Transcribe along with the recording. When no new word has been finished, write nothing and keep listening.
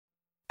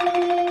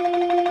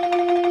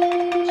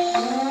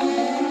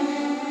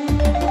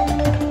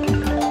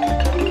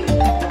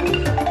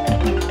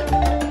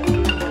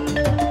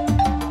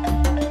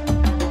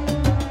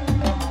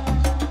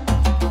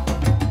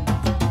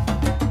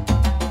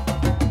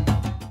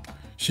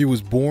She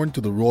was born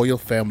to the royal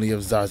family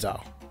of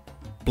Zaza,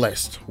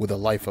 blessed with a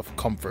life of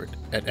comfort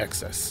and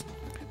excess,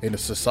 in a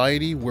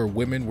society where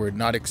women were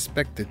not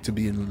expected to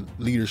be in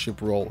leadership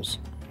roles.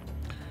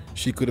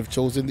 She could have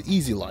chosen the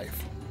easy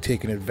life,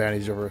 taken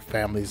advantage of her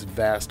family's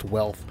vast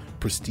wealth,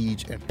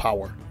 prestige, and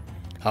power.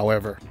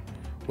 However,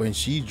 when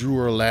she drew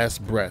her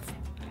last breath,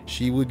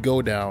 she would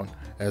go down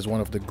as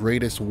one of the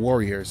greatest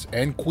warriors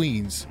and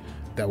queens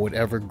that would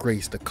ever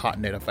grace the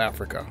continent of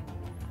Africa.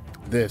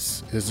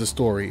 This is the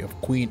story of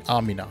Queen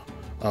Amina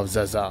of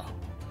Zaza.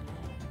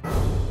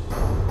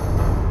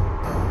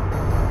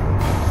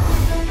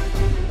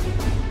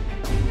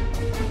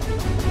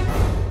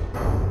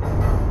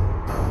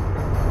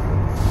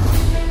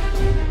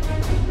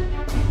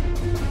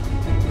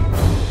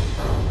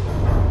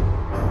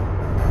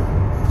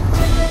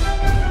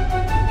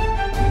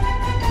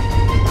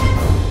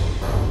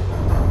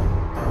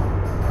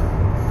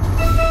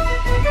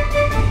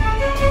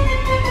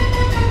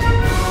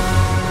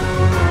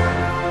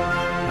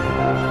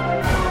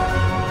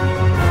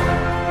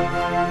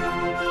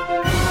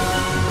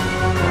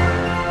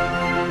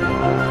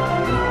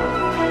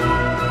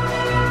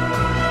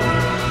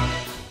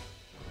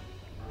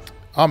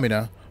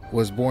 Amina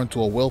was born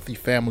to a wealthy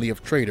family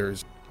of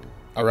traders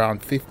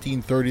around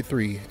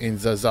 1533 in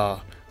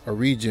Zaza, a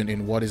region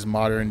in what is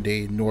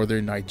modern-day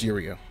northern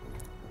Nigeria,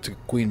 to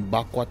Queen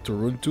Bakwa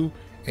Turuntu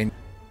and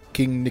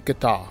King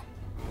Nikita.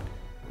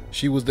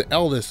 She was the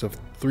eldest of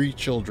 3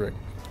 children,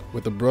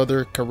 with a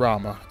brother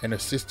Karama and a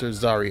sister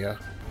Zaria.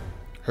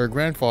 Her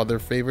grandfather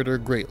favored her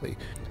greatly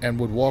and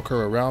would walk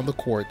her around the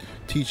court,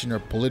 teaching her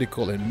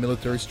political and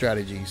military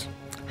strategies.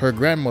 Her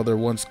grandmother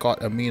once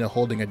caught Amina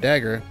holding a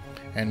dagger,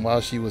 and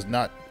while she was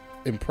not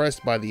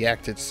impressed by the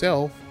act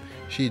itself,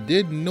 she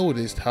did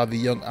notice how the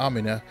young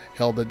Amina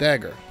held the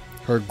dagger.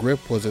 Her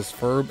grip was as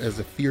firm as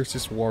the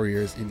fiercest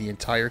warriors in the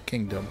entire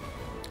kingdom,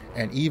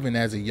 and even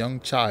as a young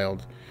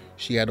child,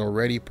 she had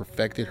already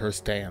perfected her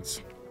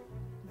stance.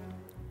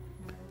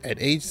 At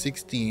age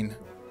 16,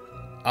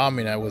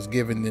 Amina was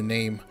given the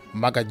name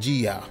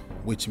Magajia,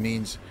 which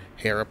means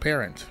heir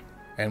apparent,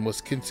 and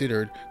was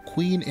considered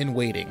queen in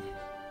waiting.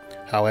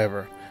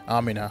 However,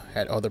 Amina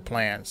had other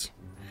plans.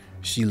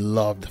 She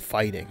loved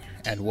fighting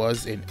and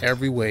was in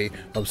every way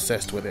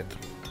obsessed with it.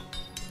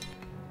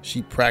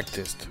 She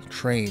practiced,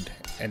 trained,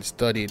 and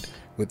studied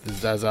with the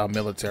Zaza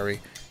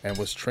military and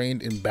was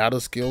trained in battle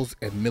skills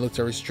and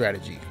military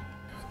strategy.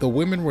 The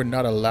women were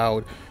not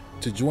allowed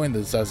to join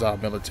the Zaza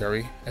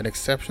military. An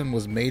exception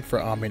was made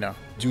for Amina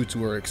due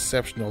to her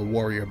exceptional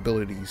warrior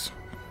abilities.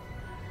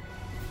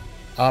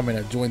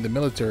 Amina joined the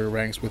military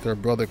ranks with her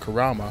brother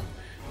Karama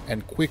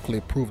and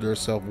quickly proved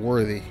herself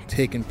worthy,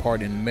 taking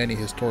part in many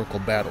historical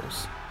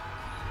battles.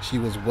 She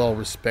was well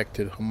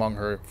respected among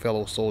her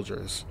fellow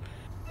soldiers.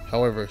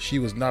 However, she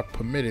was not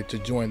permitted to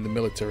join the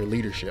military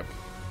leadership.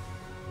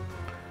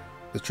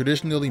 The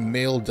traditionally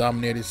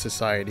male-dominated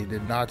society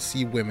did not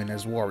see women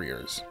as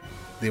warriors.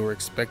 They were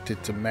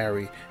expected to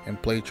marry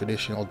and play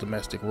traditional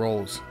domestic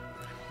roles.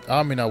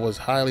 Amina was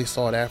highly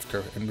sought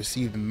after and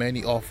received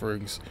many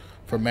offerings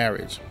for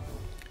marriage.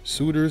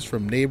 Suitors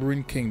from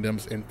neighboring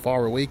kingdoms and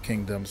faraway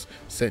kingdoms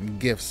sent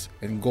gifts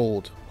and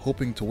gold,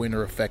 hoping to win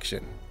her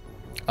affection.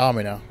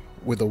 Amina,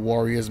 with a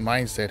warrior's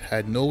mindset,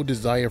 had no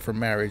desire for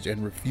marriage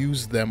and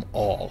refused them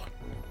all.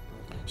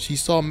 She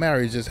saw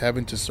marriage as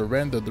having to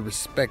surrender the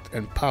respect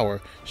and power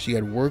she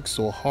had worked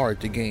so hard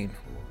to gain.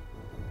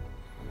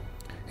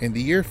 In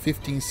the year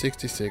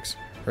 1566,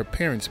 her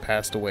parents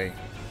passed away.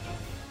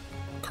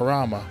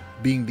 Karama,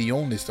 being the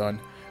only son,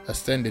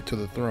 ascended to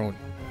the throne.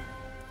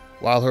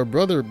 While her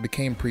brother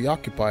became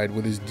preoccupied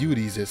with his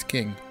duties as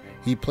king,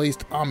 he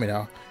placed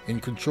Amina in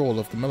control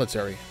of the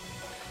military.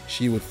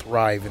 She would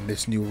thrive in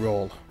this new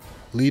role,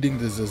 leading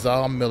the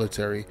Zaza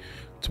military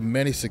to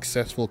many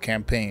successful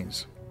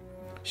campaigns.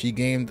 She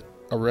gained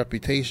a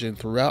reputation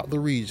throughout the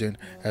region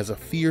as a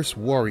fierce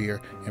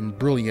warrior and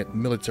brilliant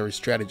military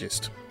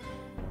strategist.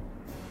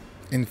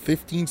 In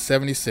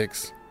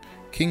 1576,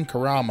 King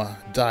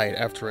Karama died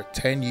after a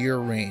 10-year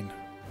reign.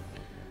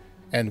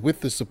 And with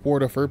the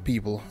support of her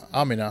people,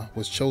 Amina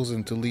was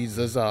chosen to lead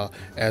Zaza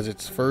as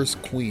its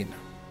first queen.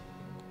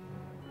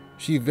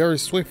 She very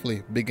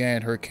swiftly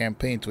began her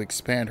campaign to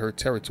expand her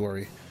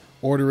territory,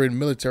 ordering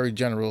military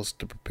generals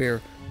to prepare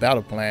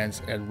battle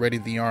plans and ready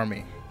the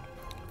army.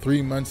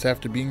 3 months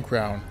after being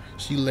crowned,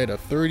 she led a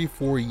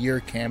 34-year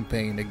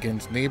campaign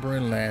against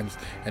neighboring lands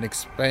and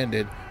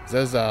expanded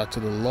Zaza to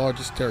the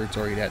largest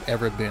territory it had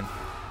ever been,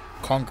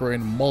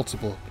 conquering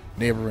multiple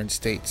neighboring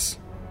states.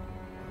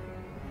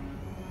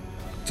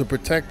 To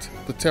protect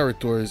the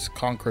territories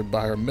conquered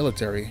by her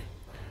military,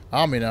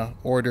 Amina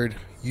ordered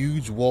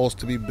huge walls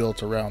to be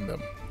built around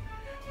them.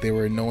 They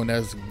were known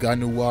as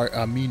Ganuwar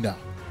Amina,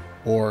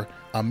 or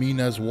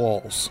Amina's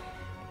Walls.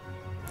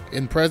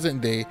 In present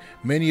day,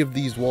 many of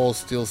these walls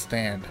still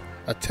stand,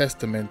 a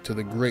testament to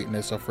the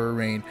greatness of her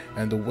reign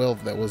and the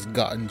wealth that was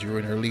gotten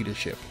during her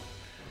leadership.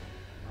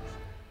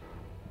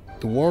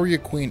 The warrior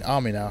Queen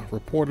Amina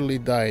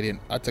reportedly died in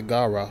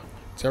Atagara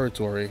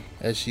territory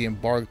as she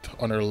embarked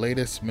on her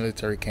latest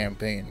military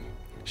campaign.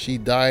 She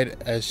died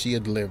as she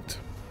had lived,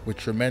 with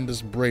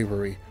tremendous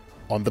bravery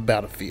on the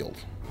battlefield.